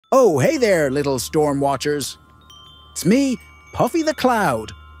Oh, hey there, little storm watchers. It's me, Puffy the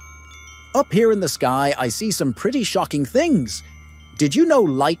Cloud. Up here in the sky, I see some pretty shocking things. Did you know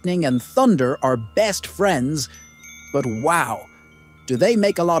lightning and thunder are best friends? But wow, do they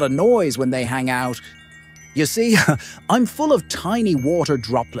make a lot of noise when they hang out. You see, I'm full of tiny water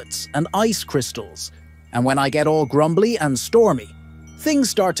droplets and ice crystals. And when I get all grumbly and stormy, things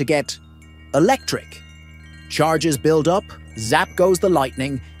start to get electric. Charges build up, zap goes the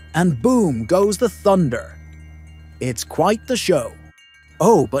lightning, and boom goes the thunder. It's quite the show.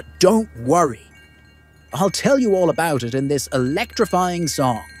 Oh, but don't worry. I'll tell you all about it in this electrifying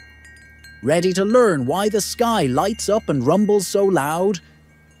song. Ready to learn why the sky lights up and rumbles so loud?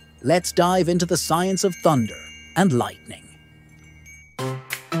 Let's dive into the science of thunder and lightning.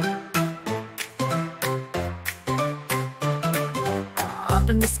 Up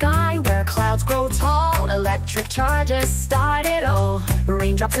in the sky where clouds grow tall, electric charges start it all.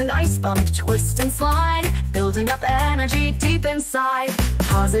 Raindrops and ice bump twist and slide, building up energy deep inside.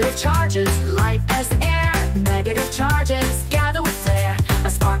 Positive charges light as air, negative charges gather with flare. A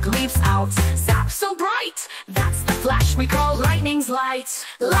spark leaps out, zap so bright, that's the flash we call lightning's light.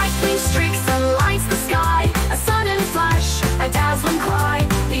 Lightning streaks and lights the sky, a sudden flash, a dazzling cry.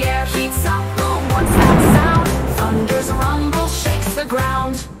 The air heats up, boom, what's that sound? Thunder's rumble shakes the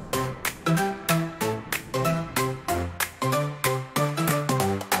ground.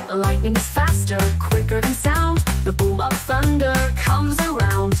 Lightning is faster, quicker than sound. The boom of thunder comes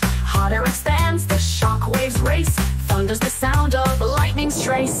around. Hot air expands, the shock waves race. Thunder's the sound of lightning's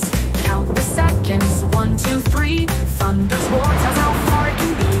trace. Count the seconds, 1, 2, 3. Thunder's roar tells how far it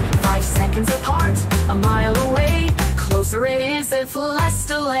can be. 5 seconds apart, a mile away. Closer it is if less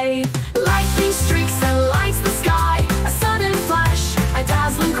delay. Lightning streaks and lights the sky, a sudden flash, a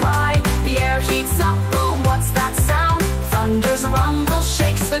dazzling cry. The air heats up, boom, what's that sound? Thunder's rumble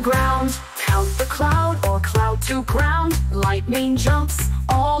shakes the ground. Count the cloud or cloud to ground. Lightning jumps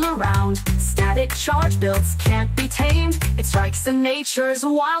all around. Static charge builds can't be tamed. It strikes in nature's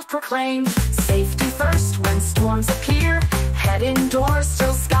wild proclaim. Safety first when storms appear. Head indoors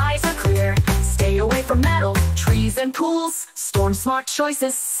till skies are clear. Stay away from metal, trees and pools. Storm smart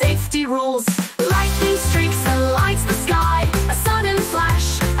choices, safety rules. Lightning streaks and lights the sky, a sudden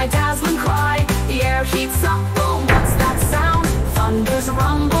flash, a dazzling cry. The air heats up, boom, what's that sound? Thunder's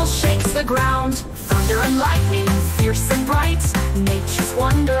rumble shakes the ground. Thunder and lightning, fierce and bright. Nature's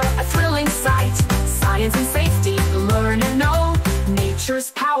wonder, a thrilling sight. Science and safety, learn and know.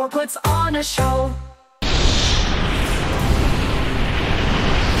 Nature's power puts on a show.